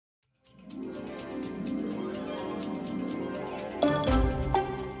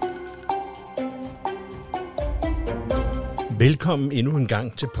Velkommen endnu en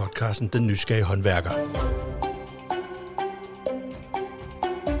gang til podcasten Den Nysgerrige Håndværker.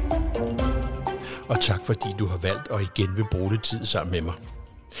 Og tak fordi du har valgt at igen vil bruge lidt tid sammen med mig.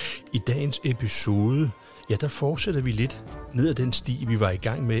 I dagens episode, der fortsætter vi lidt ned ad den sti, vi var i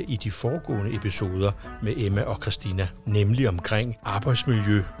gang med i de foregående episoder med Emma og Christina, nemlig omkring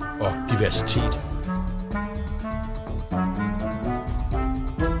arbejdsmiljø og diversitet.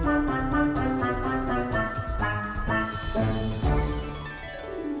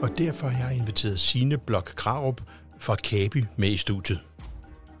 Og derfor har jeg inviteret Signe Bloch-Krarup fra KABI med i studiet.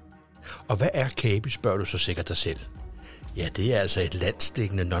 Og hvad er KABI, spørger du så sikkert dig selv. Ja, det er altså et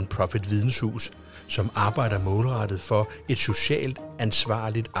landsdækkende non-profit videnshus, som arbejder målrettet for et socialt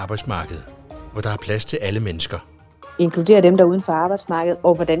ansvarligt arbejdsmarked, hvor der er plads til alle mennesker. Inkludere dem, der er uden for arbejdsmarkedet,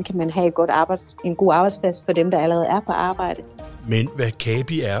 og hvordan kan man have en god arbejdsplads for dem, der allerede er på arbejde. Men hvad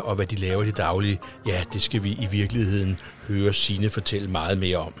KABI er, og hvad de laver i det daglige, ja, det skal vi i virkeligheden høre Signe fortælle meget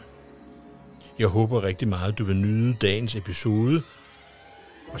mere om. Jeg håber rigtig meget, du vil nyde dagens episode,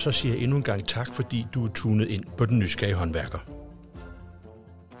 og så siger jeg endnu en gang tak, fordi du er tunet ind på Den Nysgerrige Håndværker. Det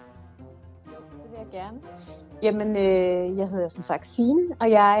vil jeg gerne. Jamen, jeg hedder som sagt Signe,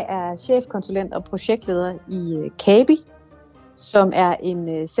 og jeg er chefkonsulent og projektleder i KABI, som er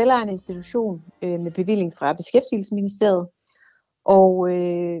en selvejende institution med bevilling fra Beskæftigelsesministeriet. Og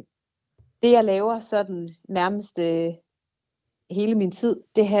det jeg laver sådan nærmest hele min tid,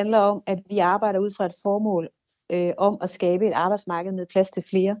 det handler om, at vi arbejder ud fra et formål om at skabe et arbejdsmarked med plads til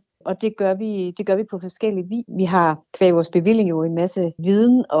flere. Og det gør vi på forskellige vis. Vi har kvæg vores bevilling jo en masse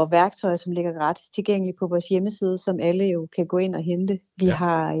viden og værktøjer, som ligger gratis tilgængeligt på vores hjemmeside, som alle jo kan gå ind og hente. Vi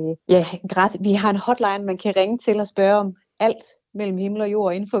har en hotline, man kan ringe til og spørge om alt mellem himmel og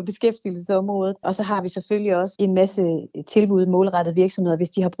jord inden for beskæftigelsesområdet. Og så har vi selvfølgelig også en masse tilbud målrettet virksomheder, hvis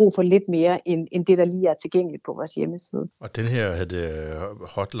de har brug for lidt mere end det, der lige er tilgængeligt på vores hjemmeside. Og den her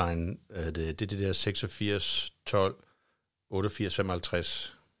hotline, det er det der 86 12 88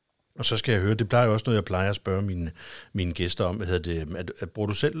 55. Og så skal jeg høre, det plejer jo også noget, jeg plejer at spørge mine gæster om. Bruger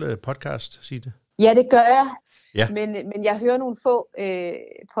du selv podcast, Signe? Ja, det gør jeg. Ja. Men jeg hører nogle få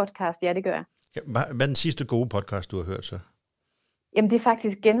podcast. Ja, det gør jeg. Hvad er den sidste gode podcast, du har hørt så? Jamen, det er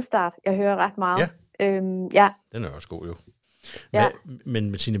faktisk Genstart. Jeg hører ret meget. Ja. Ja. Den er også god, jo. Ja.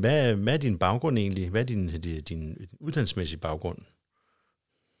 Men Signe, hvad er din baggrund egentlig? Hvad er din uddannelsesmæssige baggrund?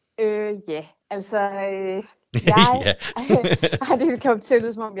 Altså... det kan jo til at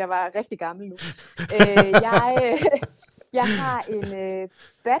lyde, som om jeg var rigtig gammel nu. Jeg har en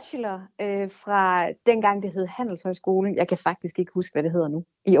bachelor fra dengang, det hed Handelshøjskolen. Jeg kan faktisk ikke huske, hvad det hedder nu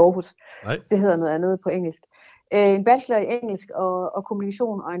i Aarhus. Nej. Det hedder noget andet på engelsk. En bachelor i engelsk og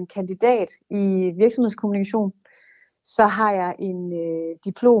kommunikation og en kandidat i virksomhedskommunikation. Så har jeg en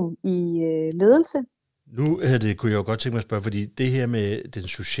diplom i ledelse. Nu kunne jeg jo godt tænke mig at spørge, fordi det her med den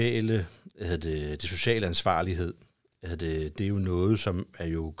sociale, det sociale ansvarlighed, det er jo noget, som er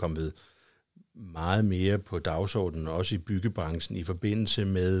jo kommet meget mere på dagsordenen, også i byggebranchen, i forbindelse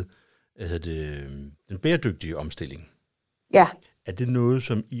med den bæredygtige omstilling. Ja. Er det noget,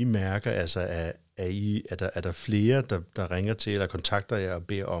 som I mærker, altså er der flere, der ringer til eller kontakter jer og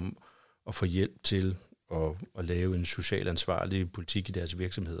beder om at få hjælp til at lave en socialt ansvarlig politik i deres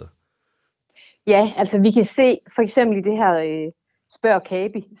virksomheder? Ja, altså vi kan se for eksempel i det her spørg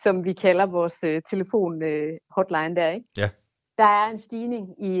KABI, som vi kalder vores telefon hotline der, ikke? Ja. Der er en stigning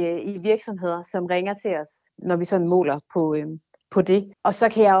i virksomheder, som ringer til os, når vi sådan måler på det. Og så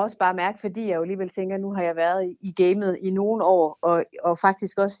kan jeg også bare mærke, fordi jeg jo alligevel tænker, nu har jeg været i gamet i nogle år, og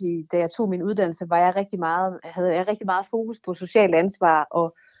faktisk også da jeg tog min uddannelse, havde jeg rigtig meget fokus på socialt ansvar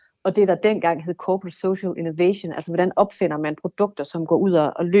og det, der dengang hed Corporate Social Innovation, altså hvordan opfinder man produkter, som går ud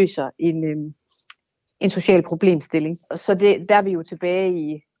og løser en social problemstilling. Så der er vi jo tilbage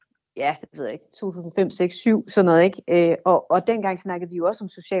i, det ved jeg ikke, 2005, 6, 7, sådan noget, ikke? Og dengang snakkede vi jo også om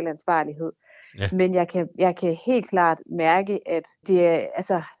social ansvarlighed. Ja. Men jeg kan helt klart mærke, at det er,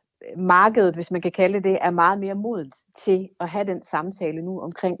 altså markedet, hvis man kan kalde det, er meget mere modent til at have den samtale nu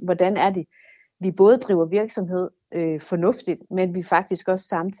omkring, hvordan er det, vi både driver virksomhed fornuftigt, men vi faktisk også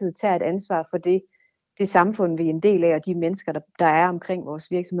samtidig tager et ansvar for det samfund, vi er en del af, og de mennesker, der er omkring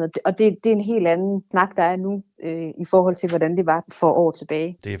vores virksomheder. Og det er en helt anden snak, der er nu, i forhold til, hvordan det var for år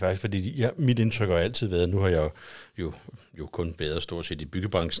tilbage. Det er faktisk, fordi mit indtryk har altid været, nu har jeg jo kun bedre stort set i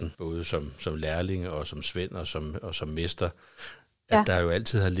byggebranchen, både som lærling og som svend og som mester, at der jo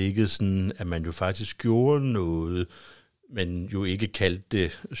altid har ligget sådan, at man jo faktisk gjorde noget, men jo ikke kaldte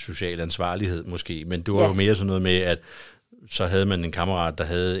det social ansvarlighed måske, men det var jo mere sådan noget med, at så havde man en kammerat, der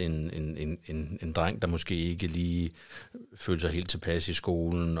havde en dreng, der måske ikke lige følte sig helt tilpas i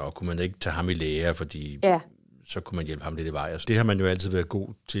skolen, og kunne man ikke tage ham i lære, fordi så kunne man hjælpe ham lidt i vej. Altså, det har man jo altid været god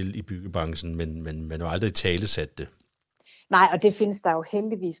til i byggebranchen, men man har aldrig talesat det. Nej, og det findes der jo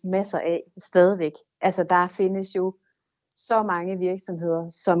heldigvis masser af stadigvæk. Altså der findes jo så mange virksomheder,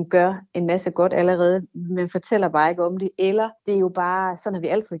 som gør en masse godt allerede, men fortæller bare ikke om det, eller det er jo bare, sådan har vi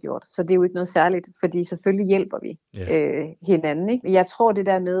altid gjort, så det er jo ikke noget særligt, fordi selvfølgelig hjælper vi hinanden. Ikke? Jeg tror det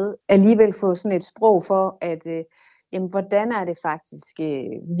der med alligevel få sådan et sprog for, at jamen, hvordan er det faktisk,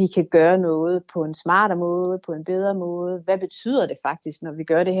 vi kan gøre noget på en smartere måde, på en bedre måde? Hvad betyder det faktisk, når vi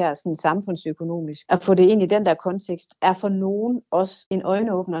gør det her sådan samfundsøkonomisk? At få det ind i den der kontekst er for nogen også en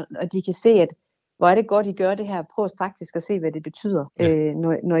øjenåbner, og de kan se, at hvor er det godt, I gør det her. Prøv faktisk at se, hvad det betyder,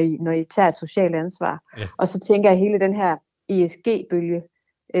 når I tager et socialt ansvar. Ja. Og så tænker jeg hele den her ESG-bølge,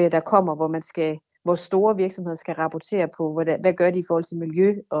 der kommer, hvor store virksomheder skal rapportere på, hvad gør de i forhold til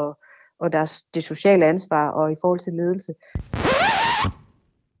miljø og det sociale ansvar og i forhold til ledelse.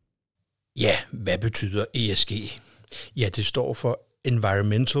 Ja, hvad betyder ESG? Ja, det står for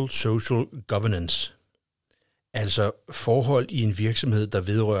Environmental Social Governance. Altså forhold i en virksomhed, der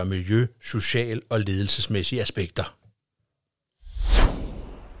vedrører miljø, social og ledelsesmæssige aspekter.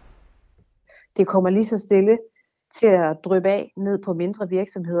 Det kommer lige så stille til at dryppe af ned på mindre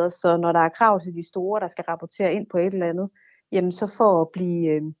virksomheder, så når der er krav til de store, der skal rapportere ind på et eller andet, jamen så for at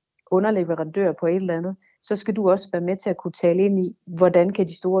blive underleverandør på et eller andet, så skal du også være med til at kunne tale ind i, hvordan kan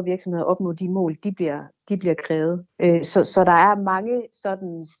de store virksomheder opnå de mål, de bliver krævet. Så der er mange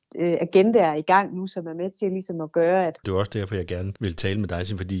sådan agendaer i gang nu, som er med til ligesom at gøre, at... Det er også derfor, jeg gerne vil tale med dig,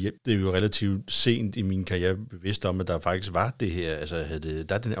 fordi det er jo relativt sent i min karriere bevidst om, at der faktisk var det her, altså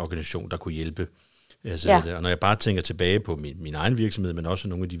der er den organisation, der kunne hjælpe. Altså, og når jeg bare tænker tilbage på min egen virksomhed, men også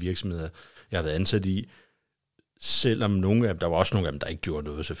nogle af de virksomheder, jeg har været ansat i, selvom der var også nogle af dem, der ikke gjorde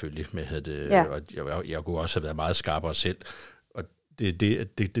noget selvfølgelig, og jeg kunne også have været meget skarpere selv, og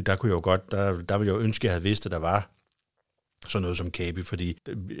der kunne jeg jo godt, der ville jeg jo ønske, at jeg havde vidst, at der var sådan noget som KABI, fordi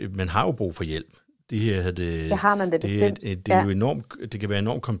man har jo brug for hjælp. Det har man det bestemt. Det er jo enormt, det kan være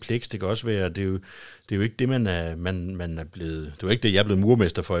enormt komplekst, det kan også være, det er jo ikke det, man er blevet, det var ikke det, jeg er blevet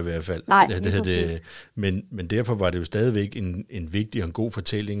murmester for i hvert fald. Nej, men derfor var det jo stadigvæk en vigtig og en god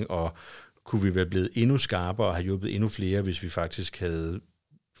fortælling, og kunne vi være blevet endnu skarpere og have hjulpet endnu flere, hvis vi faktisk havde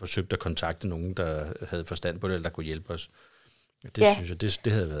forsøgt at kontakte nogen, der havde forstand på det, eller der kunne hjælpe os. Det synes jeg,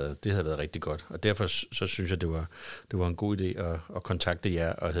 det havde været rigtig godt. Og derfor så synes jeg, det var en god idé at kontakte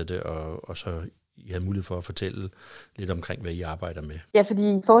jer, og så I havde mulighed for at fortælle lidt omkring, hvad I arbejder med. Ja,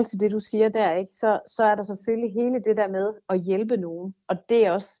 fordi i forhold til det, du siger der, ikke, så er der selvfølgelig hele det der med at hjælpe nogen, og det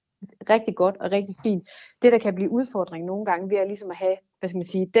er også rigtig godt og rigtig fint. Det, der kan blive udfordring nogle gange, ved at ligesom at have, hvad skal man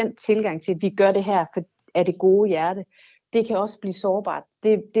sige, den tilgang til, at vi gør det her for af det gode hjerte, det kan også blive sårbart.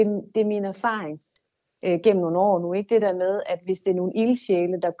 Det er min erfaring gennem nogle år nu. Ikke det der med, at hvis det er nogle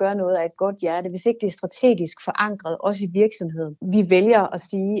ildsjæle, der gør noget af et godt hjerte, hvis ikke det er strategisk forankret, også i virksomheden. Vi vælger at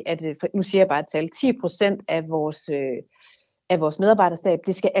sige, at nu siger jeg bare et tal, 10% af vores medarbejderstab,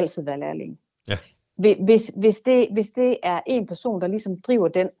 det skal altid være lærlinge. Ja. Hvis det er en person, der ligesom driver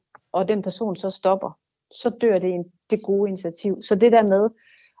den, og den person så stopper, så dør det gode initiativ. Så det der med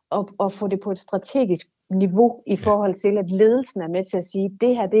at få det på et strategisk niveau i forhold til, at ledelsen er med til at sige, at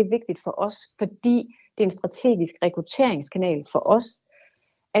det her det er vigtigt for os, fordi det er en strategisk rekrutteringskanal for os,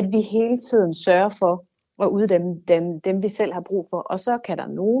 at vi hele tiden sørger for at uddanne dem vi selv har brug for. Og så kan der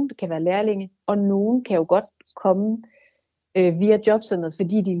nogen, det kan være lærlinge, og nogen kan jo godt komme via jobcenteret,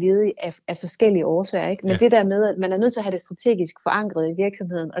 fordi de er ledige af forskellige årsager. Ikke? Men det der med, at man er nødt til at have det strategisk forankret i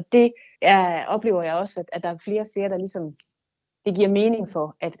virksomheden, og det oplever jeg også, at der er flere og flere, der ligesom, det giver mening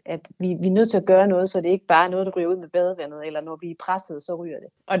for, at vi er nødt til at gøre noget, så det ikke bare er noget, der ryger ud med badevandet, eller når vi er presset, så ryger det.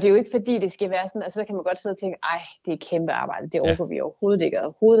 Og det er jo ikke fordi, det skal være sådan, altså så kan man godt sidde og tænke, det er kæmpe arbejde, det overgår vi overhovedet ikke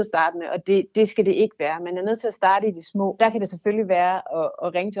at starte med, og det skal det ikke være. Man er nødt til at starte i de små. Der kan det selvfølgelig være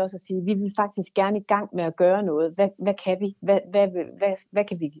at ringe til os og sige, vi vil faktisk gerne i gang med at gøre noget. Hvad kan vi? Hvad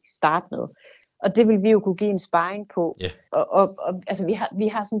kan vi starte med? Og det vil vi jo kunne give en sparring på. Yeah. Og altså vi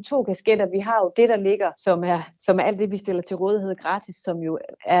har sådan 2 kasketter. Vi har jo det, der ligger, som er alt det, vi stiller til rådighed gratis, som jo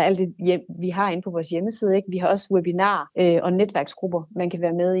er alt det, vi har inde på vores hjemmeside. Ikke? Vi har også webinar og netværksgrupper, man kan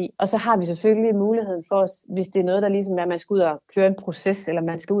være med i. Og så har vi selvfølgelig muligheden for os, hvis det er noget, der ligesom er, at man skal ud og køre en proces, eller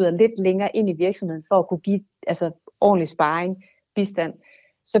man skal ud og lidt længere ind i virksomheden, for at kunne give ordentlig sparring, bistand,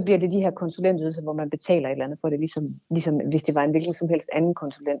 så bliver det de her konsulentydelser, hvor man betaler et eller andet for det, ligesom hvis det var en hvilken som helst anden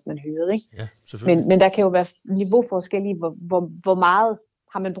konsulent, man hyrede. Ikke? Ja, selvfølgelig. Men der kan jo være niveauforskel i, hvor meget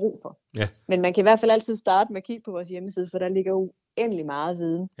har man brug for. Ja. Men man kan i hvert fald altid starte med at kigge på vores hjemmeside, for der ligger uendelig meget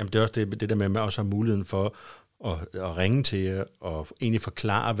viden. Jamen det er også det der med, at man også har muligheden for at ringe til jer og egentlig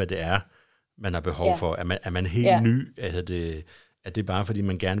forklare, hvad det er, man har behov for. Er man helt ny? Er det bare, fordi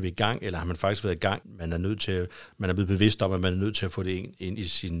man gerne vil i gang, eller har man faktisk været i gang? Man er blevet bevidst om, at man er nødt til at få det ind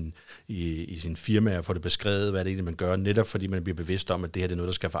i sin firma og få det beskrevet, hvad det egentlig man gør, netop fordi man bliver bevidst om, at det her det er noget,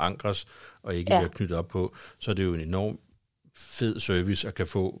 der skal forankres, og ikke være knyttet op på. Så er det jo en enorm fed service at kan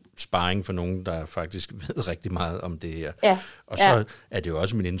få sparring for nogen, der faktisk ved rigtig meget om det her. Ja. Og så er det jo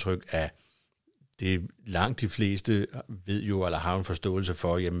også mit indtryk, at det langt de fleste ved jo, eller har en forståelse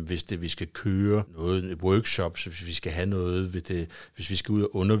for, jamen hvis vi skal køre noget, workshops, hvis vi skal have noget, hvis vi skal ud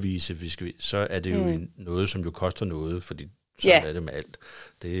og undervise, så er det jo noget, som jo koster noget, fordi sådan er det med alt.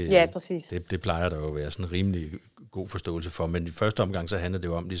 Præcis. Det plejer der jo at være sådan en rimelig god forståelse for, men i første omgang, så handler det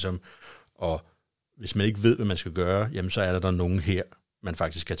jo om ligesom, og hvis man ikke ved, hvad man skal gøre, jamen så er der nogen her, man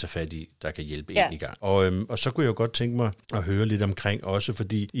faktisk kan tage fat i, der kan hjælpe en i gang. Og så kunne jeg jo godt tænke mig at høre lidt omkring også,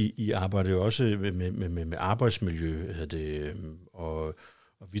 fordi I arbejder jo også med arbejdsmiljø, og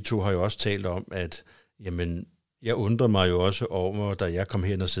vi to har jo også talt om, at jamen, jeg undrer mig jo også over, da jeg kom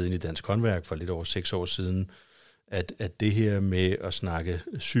hen og sidde i Dansk Håndværk for lidt over 6 år siden, at det her med at snakke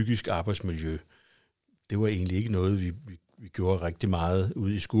psykisk arbejdsmiljø, det var egentlig ikke noget, vi gjorde rigtig meget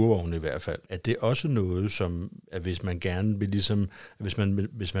ude i skurvognen i hvert fald. Er det også noget, som, at hvis man gerne vil ligesom,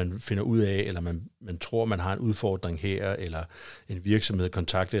 hvis man finder ud af, eller man tror, man har en udfordring her, eller en virksomhed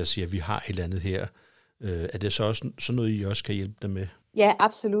kontakter og siger, at vi har et eller andet her, er det så også sådan noget, I også kan hjælpe dem med? Ja,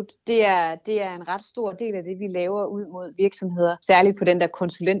 absolut. Det er en ret stor del af det, vi laver ud mod virksomheder, særligt på den der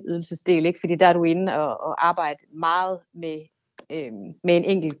konsulentydelsesdel, ikke? Fordi der er du inde og arbejde meget med en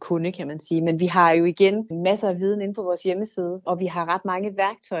enkelt kunde, kan man sige. Men vi har jo igen masser af viden inde på vores hjemmeside, og vi har ret mange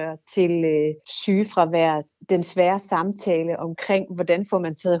værktøjer til sygefravær, den svære samtale omkring, hvordan får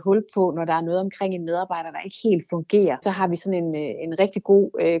man taget hul på, når der er noget omkring en medarbejder, der ikke helt fungerer. Så har vi sådan en rigtig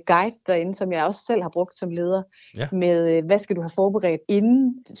god guide derinde, som jeg også selv har brugt som leder, med hvad skal du have forberedt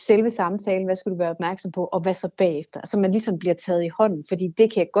inden selve samtalen, hvad skal du være opmærksom på, og hvad så bagefter. Så man ligesom bliver taget i hånden, fordi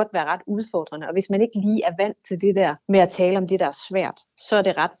det kan godt være ret udfordrende, og hvis man ikke lige er vant til det der med at tale om det, der er svært, så er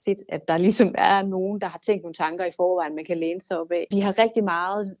det ret fedt, at der ligesom er nogen, der har tænkt nogle tanker i forvejen, man kan læne sig op af. Vi har rigtig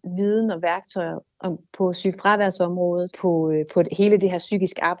meget viden og værktøjer på sygefraværsområdet, på hele det her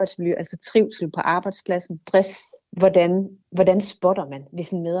psykisk arbejdsmiljø, altså trivsel på arbejdspladsen, stress, hvordan spotter man, hvis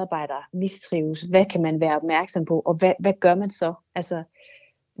en medarbejder mistrives, hvad kan man være opmærksom på, og hvad gør man så? Altså,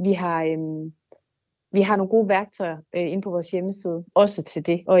 vi har nogle gode værktøjer inde på vores hjemmeside, også til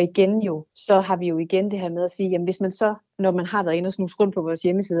det. Og igen jo, så har vi jo igen det her med at sige, jamen hvis man så, når man har været inde og snuse rundt på vores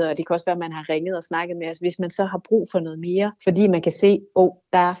hjemmeside, og det kan også være, at man har ringet og snakket med os, hvis man så har brug for noget mere, fordi man kan se,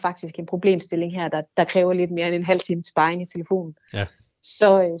 der er faktisk en problemstilling her, der kræver lidt mere end en halv time sparring i telefonen. Ja.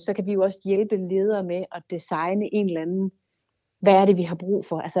 Så kan vi jo også hjælpe ledere med at designe en eller anden, hvad er det, vi har brug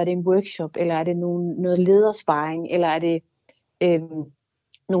for? Altså er det en workshop, eller er det noget ledersparring, eller er det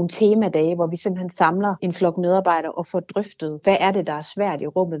nogle temadage, hvor vi simpelthen samler en flok medarbejdere og får drøftet, hvad er det, der er svært i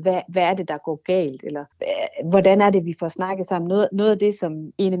rummet, hvad er det, der går galt, eller hvordan er det, vi får snakket sammen. Noget af det,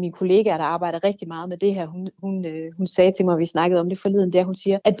 som en af mine kollegaer, der arbejder rigtig meget med det her, hun sagde til mig, at vi snakkede om det forleden, der hun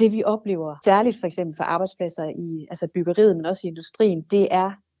siger, at det vi oplever, særligt for eksempel for arbejdspladser i altså byggeriet, men også i industrien, det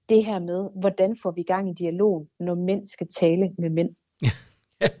er det her med, hvordan får vi gang i dialog, når mænd skal tale med mænd.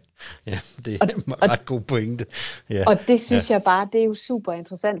 Ja, det er en ret god pointe. Ja. Og det synes jeg bare, det er jo super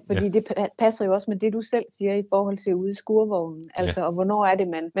interessant, fordi det passer jo også med det, du selv siger i forhold til ude i skurvognen. Altså, og hvornår er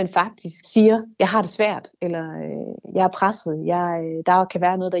det, man faktisk siger, jeg har det svært, eller jeg er presset, der kan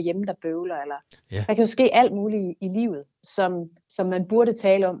være noget derhjemme, der bøvler, eller der kan jo ske alt muligt i livet, som man burde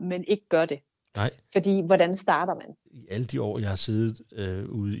tale om, men ikke gør det. Nej. Fordi, hvordan starter man? I alle de år, jeg har siddet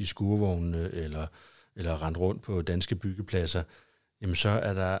ude i skurvognene, eller rendt rundt på danske byggepladser, jamen så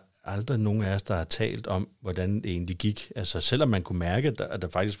er der aldrig nogen af os, der har talt om, hvordan det egentlig gik. Altså selvom man kunne mærke, at der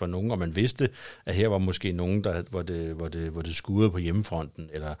faktisk var nogen, og man vidste, at her var måske nogen, hvor det skurede på hjemmefronten,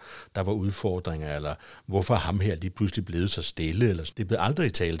 eller der var udfordringer, eller hvorfor ham her lige pludselig blevet så stille, eller det blev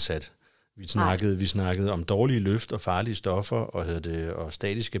aldrig talsat. Vi snakkede om dårlige løft og farlige stoffer, og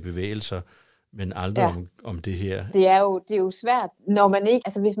statiske bevægelser, men aldrig om det her. Det er jo svært, når man ikke,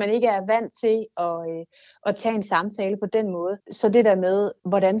 altså hvis man ikke er vant til at tage en samtale på den måde, så det der med,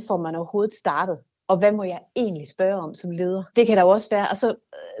 hvordan får man overhovedet startet, og hvad må jeg egentlig spørge om som leder? Det kan der jo også være, og så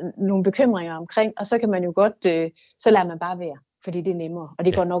nogle bekymringer omkring, og så kan man jo godt, så lader man bare være, fordi det er nemmere, og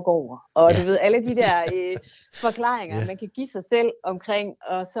det går nok over. Og du ved, alle de der forklaringer, man kan give sig selv omkring,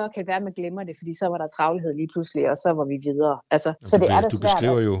 og så kan det være, at man glemmer det, fordi så var der travlhed lige pludselig, og så var vi videre. Altså, så det er da svært. Du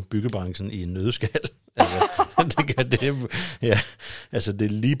beskriver jo byggebranchen i en nøddeskal. Altså, det er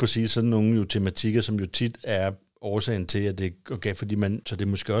lige præcis sådan nogle jo tematikker, som jo tit er årsagen til, at det okay, fordi så det er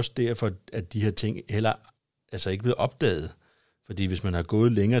måske også derfor, at de her ting heller altså ikke blevet opdaget. Fordi hvis man har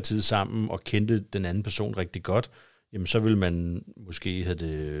gået længere tid sammen og kendte den anden person rigtig godt, jamen så vil man måske have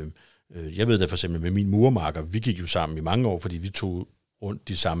det... Jeg ved da for eksempel med min murermakker, vi gik jo sammen i mange år, fordi vi tog rundt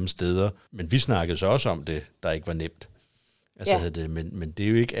de samme steder, men vi snakkede så også om det, der ikke var nemt. Altså, men det er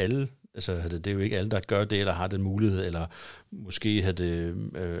jo ikke alle, det er jo ikke alle, der gør det, eller har den mulighed, eller måske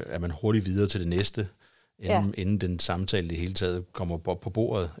er man hurtigt videre til det næste, inden den samtale i hele taget kommer på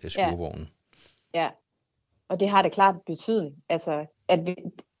bordet af skurvognen. Ja, og det har det klart betydning. Altså,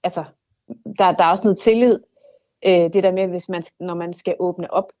 der er også noget tillid. Det der med, når man skal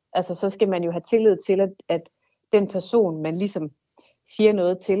åbne op, altså så skal man jo have tillid til, at den person, man ligesom siger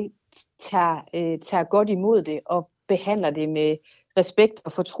noget til, tager godt imod det og behandler det med respekt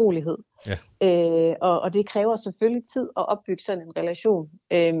og fortrolighed. Ja. Og det kræver selvfølgelig tid at opbygge sådan en relation.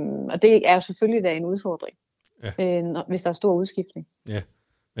 Og det er jo selvfølgelig da en udfordring, hvis der er stor udskiftning. Ja,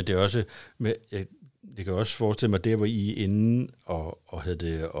 men det er også, det kan også forestille mig, der hvor I er inde og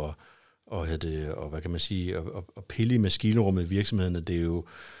hvad kan man sige, og pille i maskinrummet i virksomhederne, det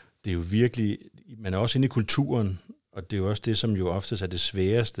er jo virkelig, man er også inde i kulturen, og det er jo også det, som jo oftest er det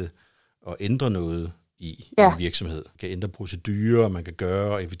sværeste at ændre noget i en virksomhed. Man kan ændre procedurer, man kan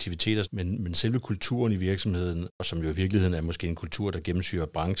gøre effektiviteter, men selve kulturen i virksomheden, og som jo i virkeligheden er måske en kultur, der gennemsyrer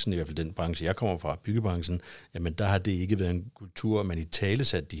branchen, i hvert fald den branche, jeg kommer fra, byggebranchen, jamen der har det ikke været en kultur, man i tale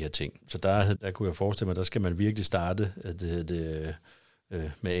sat de her ting. Så der kunne jeg forestille mig, der skal man virkelig starte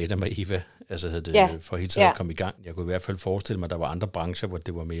med Adam og Eva, for hele tiden at komme i gang. Jeg kunne i hvert fald forestille mig, at der var andre brancher, hvor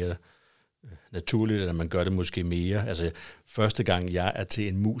det var mere naturligt, eller man gør det måske mere. Altså, første gang jeg er til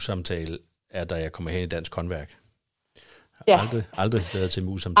en mus-samtale, er da jeg kommer hen i dansk håndværk. Jeg har aldrig været til en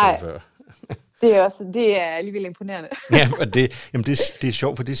mus-samtale før. Det er alligevel imponerende. Og det er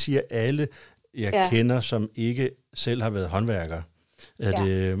sjovt, for det siger alle, jeg kender, som ikke selv har været håndværker.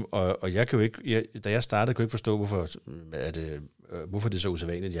 Og jeg kan jo ikke, da jeg startede, kunne jeg ikke forstå, hvorfor det er så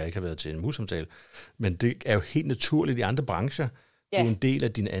usædvanligt, at jeg ikke har været til en mus-samtale. Men det er jo helt naturligt i andre brancher. Det er en del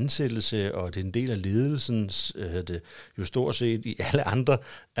af din ansættelse, og det er en del af ledelsens, jo stort set i alle andre,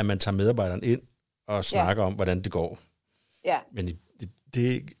 at man tager medarbejderen ind og snakker om, hvordan det går. Ja. Men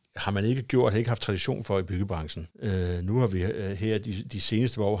det har man ikke gjort, har ikke haft tradition for i byggebranchen. Nu har vi her de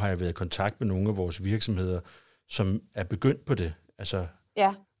seneste år, har jeg været i kontakt med nogle af vores virksomheder, som er begyndt på det. Altså,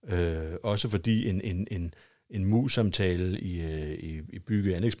 også fordi en mus-samtale i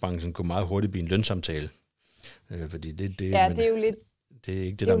bygge- og anlægsbranchen kunne meget hurtigt blive en lønsamtale. Fordi det er jo lidt, det er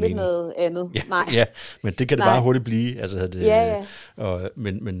ikke det, der er meningen. Noget andet. Ja, men det kan det bare hurtigt blive.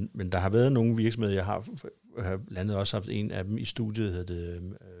 Men der har været nogle virksomheder, jeg har landet også haft en af dem i studiet,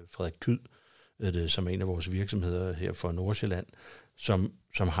 Frederik Kyd, som er en af vores virksomheder her fra Nordsjælland, som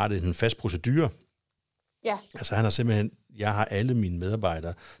har det en fast procedure. Ja. Altså han har simpelthen, jeg har alle mine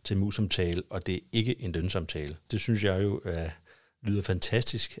medarbejdere til en mus-samtale, og det er ikke en lønsamtale. Det synes jeg jo lyder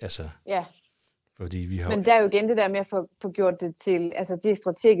fantastisk. Altså. Ja. Men der er jo igen det der med at få gjort det til, altså det er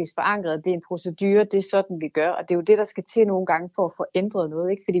strategisk forankret, det er en procedure, det er sådan, vi gør, og det er jo det, der skal til nogle gange for at få ændret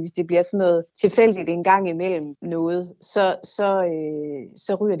noget, ikke? Fordi hvis det bliver sådan noget tilfældigt en gang imellem noget,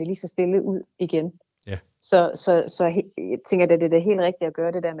 så ryger det lige så stille ud igen. Ja. Så jeg tænker, at det er helt rigtigt at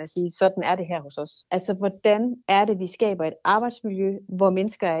gøre det der med at sige, sådan er det her hos os. Altså, hvordan er det, vi skaber et arbejdsmiljø, hvor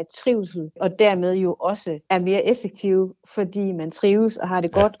mennesker er i trivsel, og dermed jo også er mere effektive, fordi man trives og har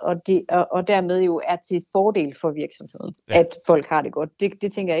det godt, og dermed jo er til fordel for virksomheden, at folk har det godt.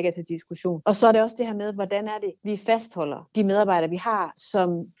 Det tænker jeg ikke er til diskussion. Og så er det også det her med, hvordan er det, vi fastholder de medarbejdere, vi har,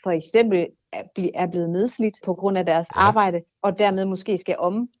 som for eksempel er blevet nedslidt på grund af deres arbejde, og dermed måske skal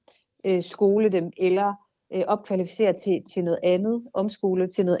skole dem, eller opkvalificere til noget andet, omskole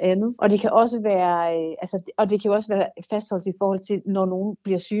til noget andet. Og det kan også være, fastholdt i forhold til, når nogen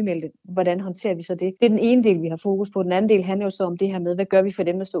bliver sygemeldte, hvordan håndterer vi så det? Det er den ene del, vi har fokus på. Den anden del handler jo så om det her med, hvad gør vi for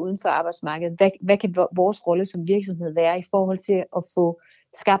dem, der står uden for arbejdsmarkedet? Hvad kan vores rolle som virksomhed være i forhold til at få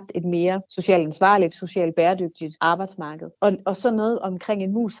skabt et mere socialt ansvarligt, socialt bæredygtigt arbejdsmarked? Og så noget omkring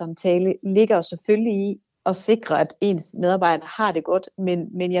en mus-samtale ligger jo selvfølgelig i at sikre, at ens medarbejdere har det godt,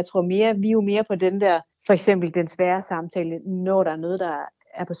 men jeg tror vi er jo mere på den der, for eksempel den svære samtale, når der er noget, der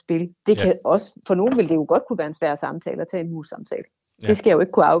er på spil. Det kan også, for nogen vil det jo godt kunne være en svær samtale at tage en mus-samtale. Ja. Det skal jeg jo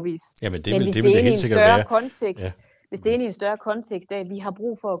ikke kunne afvise. Ja, men det vil det helt sikkert være. Hvis det er i en større kontekst af, at vi har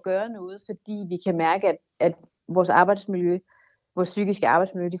brug for at gøre noget, fordi vi kan mærke, at vores arbejdsmiljø, vores psykiske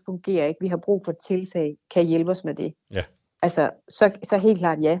arbejdsmiljø, det fungerer ikke. Vi har brug for tiltag, kan hjælpe os med det. Ja. Altså, så helt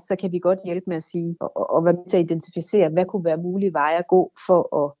klart så kan vi godt hjælpe med at sige, og være med til at identificere, hvad kunne være mulige veje at gå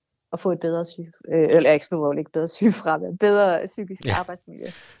for at få et bedre bedre psykisk arbejdsmiljø.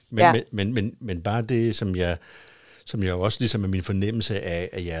 Men bare det, som jeg også ligesom er min fornemmelse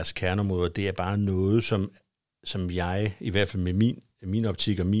af jeres kerneområder, det er bare noget, som jeg, i hvert fald med min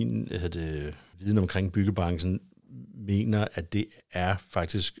optik og min viden omkring byggebranchen, mener, at det er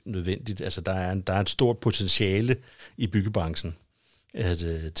faktisk nødvendigt. Altså, der er et stort potentiale i byggebranchen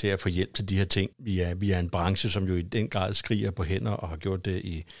til at få hjælp til de her ting. Vi er en branche, som jo i den grad skriger på hænder og har gjort det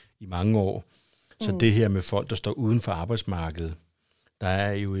i mange år. Så det her med folk, der står uden for arbejdsmarkedet, der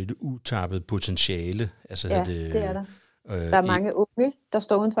er jo et utappet potentiale. Altså, det er der. Der er mange unge, der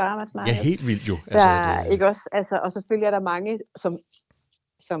står uden for arbejdsmarkedet. Ja, helt vildt jo. Ikke også? Altså, og selvfølgelig er der mange,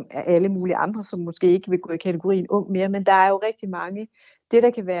 som er alle mulige andre, som måske ikke vil gå i kategorien ung mere, men der er jo rigtig mange. Det, der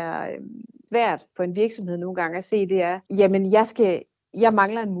kan være svært for en virksomhed nogle gange at se, det er, jamen, jeg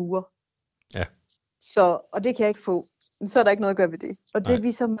mangler en murer. Ja. Og det kan jeg ikke få. Så er der ikke noget at gøre ved det. Og det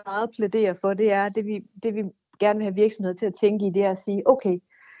vi så meget plæderer for, det er, det vi gerne vil have virksomheder til at tænke i, det er at sige, okay,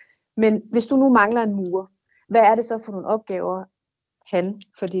 men hvis du nu mangler en murer, hvad er det så for nogle opgaver,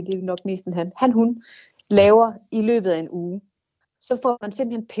 fordi det er nok mest en hun laver i løbet af en uge? Så får man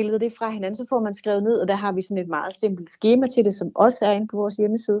simpelthen pillet det fra hinanden, så får man skrevet ned, og der har vi sådan et meget simpelt skema til det, som også er inde på vores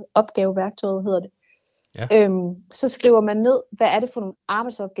hjemmeside. Opgaveværktøjet hedder det. Ja. Så skriver man ned, hvad er det for nogle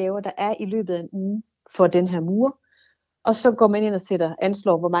arbejdsopgaver, der er i løbet af en uge for den her murer. Og så går man ind og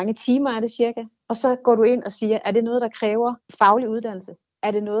anslår, hvor mange timer er det cirka. Og så går du ind og siger, er det noget, der kræver faglig uddannelse?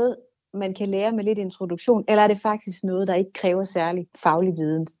 Er det noget, man kan lære med lidt introduktion? Eller er det faktisk noget, der ikke kræver særlig faglig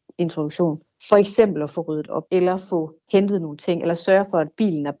viden introduktion? For eksempel at få ryddet op, eller få hentet nogle ting, eller sørge for, at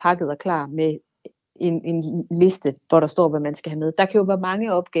bilen er pakket og klar med en liste, hvor der står, hvad man skal have med. Der kan jo være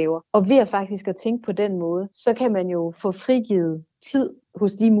mange opgaver. Og ved at faktisk at tænke på den måde, så kan man jo få frigivet tid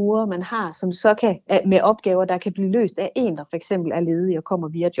hos de murer, man har, som så kan med opgaver, der kan blive løst af en, der for eksempel er ledig og kommer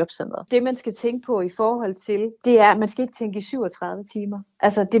via jobcentret. Det, man skal tænke på i forhold til, det er, at man skal ikke tænke i 37 timer.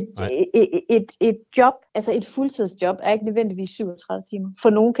 Altså et job, altså et fuldtidsjob, er ikke nødvendigvis 37 timer. For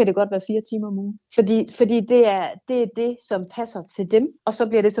nogen kan det godt være 4 timer om ugen. Fordi det er det, som passer til dem, og så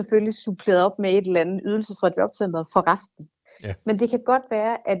bliver det selvfølgelig suppleret op med et eller andet ydelse fra jobcentret for resten. Ja. Men det kan godt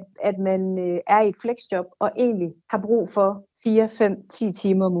være, at man er i et flexjob og egentlig har brug for 4, 5, 10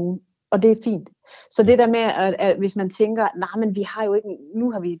 timer om ugen. Og det er fint. Så det der med, at hvis man tænker, men vi har jo ikke,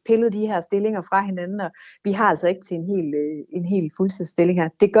 nu har vi pillet de her stillinger fra hinanden, og vi har altså ikke til en hel fuldtidsstilling her.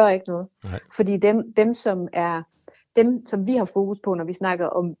 Det gør ikke noget. Nej. Fordi dem, som vi har fokus på, når vi snakker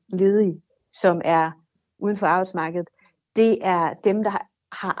om ledige, som er uden for arbejdsmarkedet, det er dem, der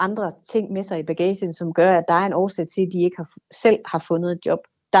har andre ting med sig i bagagen, som gør, at der er en årsag til, at de ikke selv har fundet et job.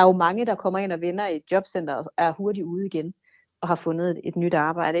 Der er jo mange, der kommer ind og vender i et jobcenter og er hurtigt ude igen og har fundet et nyt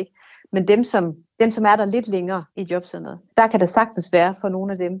arbejde, ikke? Men dem, som er der lidt længere i jobcenteret, der kan det sagtens være for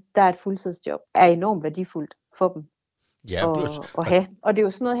nogle af dem, der er et fuldtidsjob, er enormt værdifuldt for dem. Ja, at have. Og det er jo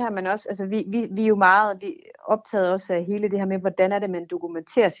sådan noget her, man også, altså vi er jo meget optaget også af hele det her med, hvordan er det, man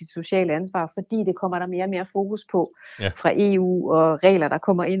dokumenterer sit sociale ansvar, fordi det kommer der mere og mere fokus på fra EU og regler, der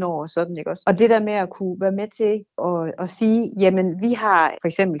kommer ind over sådan, ikke også? Og det der med at kunne være med til at sige, jamen vi har for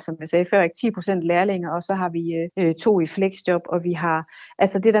eksempel, som jeg sagde før, 10% lærlinger, og så har vi 2 i flexjob, og vi har,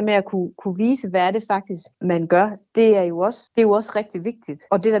 altså det der med at kunne vise, hvad er det faktisk, man gør, det er jo også rigtig vigtigt.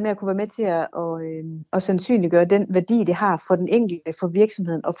 Og det der med at kunne være med til at sandsynliggøre den værdi, det har for den enkelte, for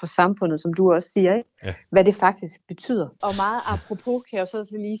virksomheden og for samfundet, som du også siger, ikke? Ja. Hvad det faktisk betyder. Og meget apropos kan jeg så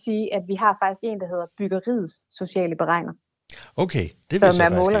lige sige, at vi har faktisk en, der hedder byggeriets sociale beregner. Okay, det som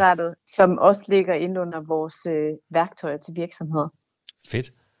er målrettet, som også ligger inde under vores værktøjer til virksomheder.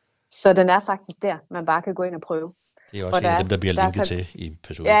 Fedt. Så den er faktisk der, man bare kan gå ind og prøve. Det er også en af dem, der bliver linket til i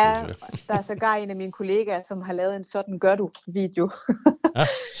personen. Ja, der er sågar en af mine kollegaer, som har lavet en sådan gør du video.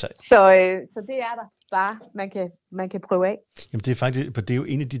 Så det er der bare, man kan prøve af. Jamen det er jo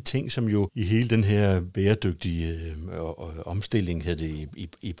en af de ting, som jo i hele den her bæredygtige omstilling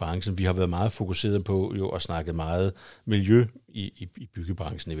i branchen, vi har været meget fokuseret på jo og snakket meget miljø i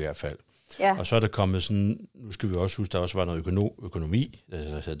byggebranchen i hvert fald. Ja. Og så er der kommet sådan, nu skal vi også huske, der også var noget økonomi,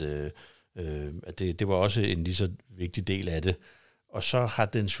 altså det var også en lige så vigtig del af det. Og så har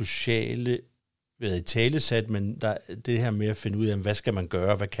den sociale været i talesat, men det her med at finde ud af, hvad skal man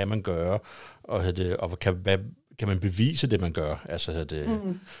gøre, hvad kan man gøre, og hvad kan man bevise det, man gør. Altså,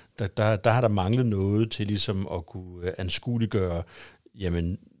 der har der manglet noget til ligesom at kunne anskueliggøre,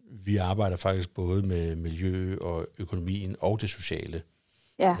 jamen, vi arbejder faktisk både med miljø og økonomien og det sociale.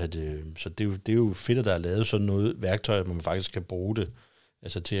 Ja. Så det er jo fedt, at der er lavet sådan noget værktøj, hvor man faktisk kan bruge det,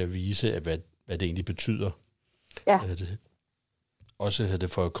 altså til at vise, hvad det egentlig betyder. Ja. Også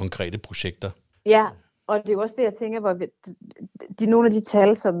for konkrete projekter. Ja, og det er jo også det, jeg tænker, hvor de nogle af de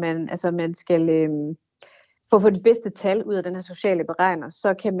tal, som man skal for at få det bedste tal ud af den her sociale beregner,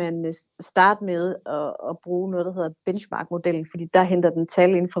 så kan man starte med at bruge noget, der hedder benchmark-modellen, fordi der henter den tal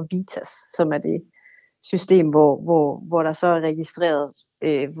inden for Vitas, som er det system, hvor der så er registreret,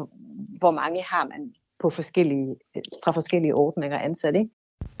 hvor mange har man fra forskellige ordninger ansat, ikke?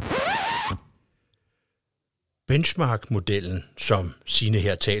 Benchmark-modellen, som Signe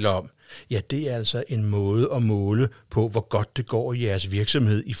her taler om, ja, det er altså en måde at måle på, hvor godt det går i jeres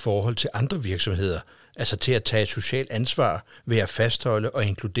virksomhed i forhold til andre virksomheder. Altså til at tage et socialt ansvar ved at fastholde og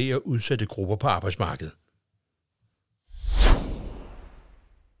inkludere udsatte grupper på arbejdsmarkedet.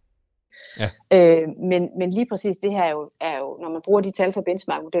 Ja. Men lige præcis det her er jo, når man bruger de tal fra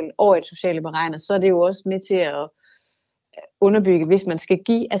benchmark-modellen over et sociale beregner, så er det jo også med til at underbygge, hvis man skal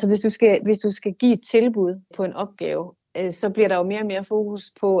give, altså hvis du skal give et tilbud på en opgave, så bliver der jo mere og mere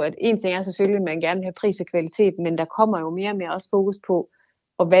fokus på, at en ting er selvfølgelig, at man gerne vil have pris og kvalitet, men der kommer jo mere og mere også fokus på,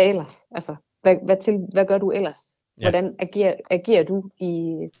 og hvad ellers? Altså, hvad gør du ellers? Ja. Hvordan agerer du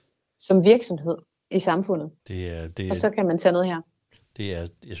som virksomhed i samfundet? Og så kan man tage noget her.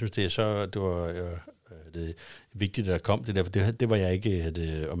 Jeg synes, det var vigtigt, at der kom det der, for det var jeg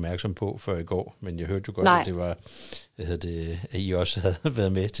ikke opmærksom på før i går, men jeg hørte jo godt, at det var, at I også havde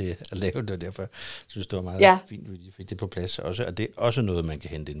været med til at lave det, og derfor synes det var meget fint, at I fik det på plads også, og det er også noget, man kan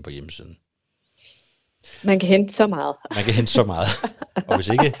hente ind på hjemmesiden. Man kan hente så meget. Man kan hente så meget,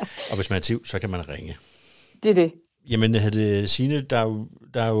 og hvis man er tvivl, så kan man ringe. Det er det. Jamen, Signe, der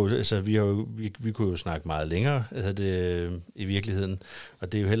er jo, altså, vi kunne jo snakke meget længere i virkeligheden,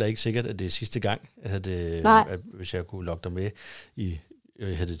 og det er jo heller ikke sikkert, at det er sidste gang, at hvis jeg kunne lokke dig med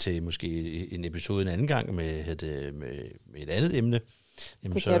til måske en episode en anden gang med et andet emne.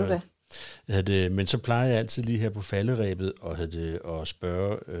 Jamen, det kan du da. Men så plejer jeg altid lige her på falderebet at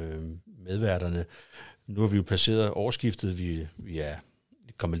spørge medværterne. Nu har vi jo passeret årsskiftet, vi er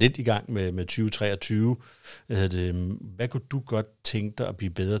kommet lidt i gang med 2023. Hvad kunne du godt tænke dig at blive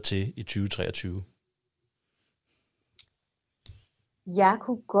bedre til i 2023? Jeg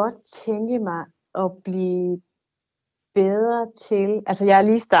kunne godt tænke mig at blive bedre til, altså jeg er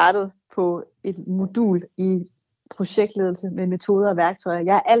lige startet på et modul i projektledelse med metoder og værktøjer.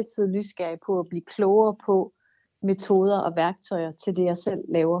 Jeg er altid nysgerrig på at blive klogere på metoder og værktøjer til det, jeg selv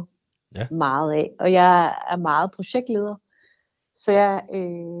laver meget af. Og jeg er meget projektleder. Så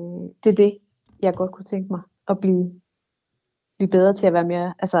det er det, jeg godt kunne tænke mig at blive bedre til at være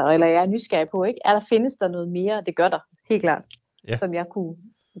mere, altså, eller jeg er nysgerrig på, ikke? Findes der noget mere? Det gør der, helt klart, som jeg kunne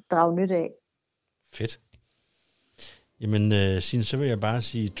drage nyt af. Fedt. Jamen, Signe, så vil jeg bare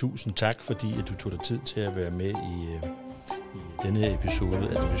sige tusind tak, fordi at du tog dig tid til at være med i denne episode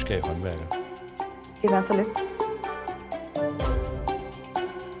af Den Nysgerrige Håndværker. Det var så lidt.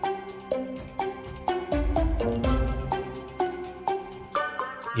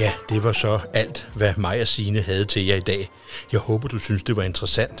 Ja, det var så alt, hvad mig og Signe havde til jer i dag. Jeg håber, du synes, det var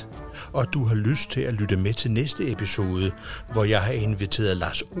interessant. Og du har lyst til at lytte med til næste episode, hvor jeg har inviteret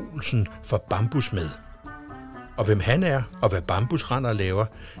Lars Olsen fra Bambus med. Og hvem han er, og hvad bambusrender laver,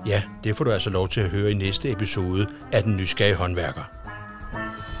 ja, det får du altså lov til at høre i næste episode af Den Nysgerrige Håndværker.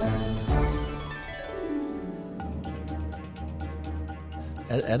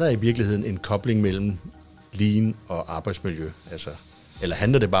 Er der i virkeligheden en kobling mellem lean og arbejdsmiljø? Altså, eller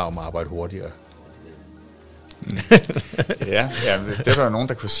handler det bare om at arbejde hurtigere? Ja, det er der nogen,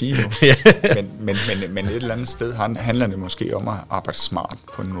 der kunne sige nu. men et eller andet sted handler det måske om at arbejde smart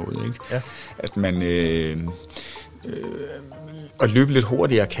på en måde. Ikke? Ja. At man at løbe lidt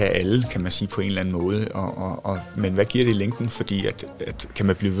hurtigere kan alle, kan man sige, på en eller anden måde. Men hvad giver det i længden? Fordi at kan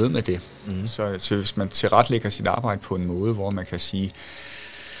man blive ved med det? Mm. Så hvis man tilretlægger sit arbejde på en måde, hvor man kan sige,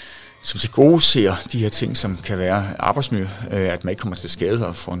 som til gode ser de her ting, som kan være arbejdsmiljø, at man ikke kommer til skade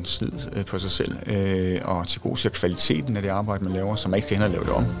og får en slid på sig selv, og til gode ser kvaliteten af det arbejde, man laver, så man ikke skal hen og lave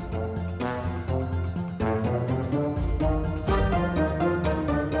det om.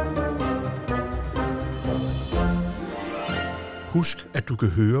 Husk, at du kan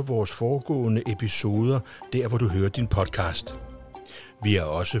høre vores foregående episoder, der hvor du hører din podcast. Vi er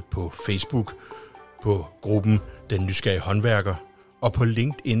også på Facebook, på gruppen Den Nysgerrige Håndværker, og på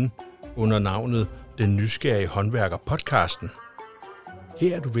LinkedIn under navnet Den Nysgerrige Håndværker podcasten.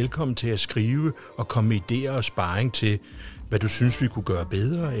 Her er du velkommen til at skrive og komme med idéer og sparring til, hvad du synes, vi kunne gøre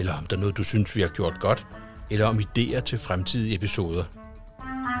bedre, eller om der er noget, du synes, vi har gjort godt, eller om idéer til fremtidige episoder.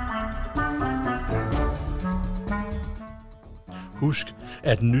 Husk,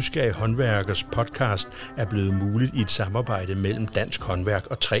 at Den Nysgerrige Håndværkers podcast er blevet muligt i et samarbejde mellem Dansk Håndværk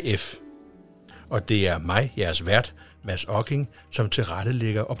og 3F. Og det er mig, jeres vært, Mads Ocking, som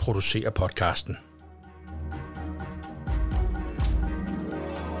tilrettelægger og producerer podcasten.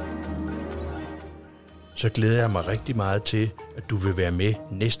 Så glæder jeg mig rigtig meget til, at du vil være med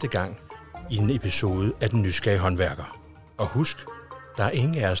næste gang i en episode af Den Nysgerrige Håndværker. Og husk, der er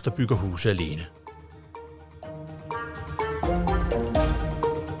ingen af os, der bygger huse alene.